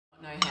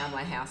know how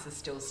my house is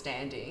still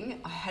standing.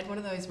 I had one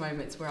of those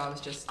moments where I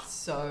was just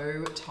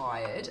so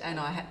tired and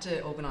I had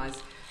to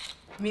organise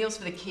meals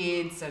for the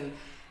kids, and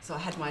so I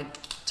had my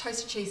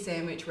toasted cheese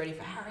sandwich ready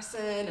for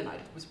Harrison and I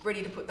was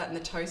ready to put that in the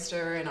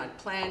toaster, and I'd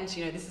planned,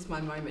 you know, this is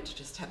my moment to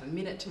just have a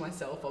minute to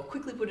myself. I'll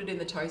quickly put it in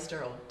the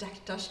toaster, I'll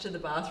dash to the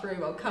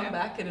bathroom, I'll come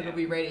back and it'll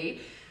be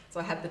ready. So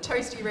I had the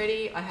toasty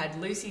ready, I had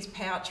Lucy's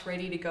pouch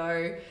ready to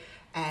go,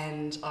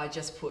 and I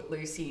just put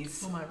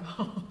Lucy's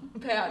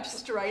pouch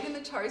straight in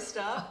the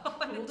toaster,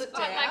 pulled it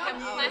down. Like a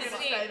plastic.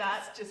 Say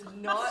that, just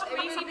not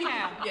squeezy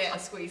pouch. Yeah, a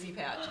squeezy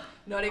pouch.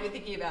 Not even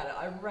thinking about it.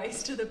 I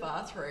raced to the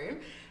bathroom,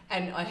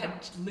 and I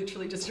had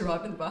literally just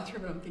arrived in the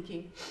bathroom, and I'm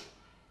thinking,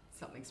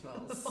 something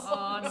smells.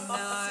 Oh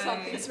no.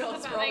 Something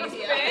smells wrong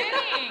here.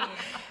 Burning.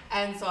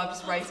 And so I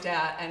just raced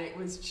out, and it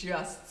was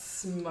just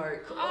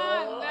smoke.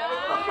 Oh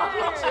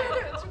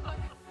no.